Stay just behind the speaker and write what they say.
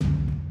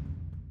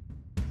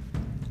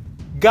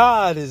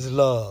God is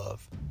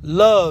love.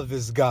 Love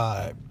is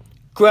God.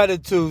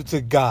 Gratitude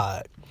to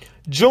God.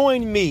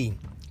 Join me,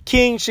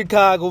 King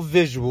Chicago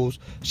Visuals,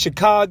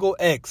 Chicago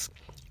X,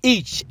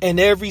 each and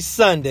every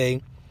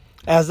Sunday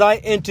as I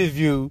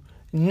interview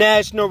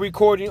national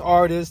recording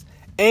artists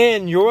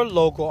and your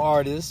local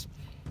artists.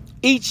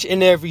 Each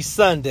and every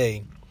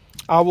Sunday,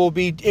 I will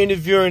be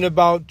interviewing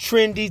about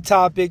trendy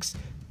topics,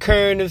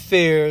 current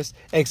affairs,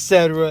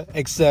 etc.,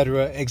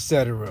 etc.,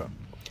 etc.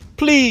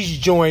 Please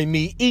join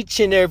me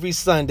each and every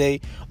Sunday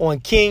on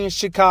King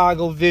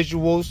Chicago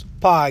Visuals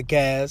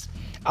podcast.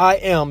 I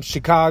am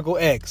Chicago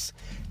X.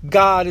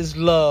 God is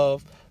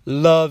love.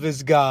 Love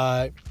is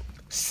God.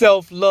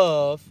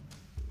 Self-love.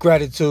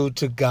 Gratitude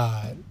to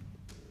God.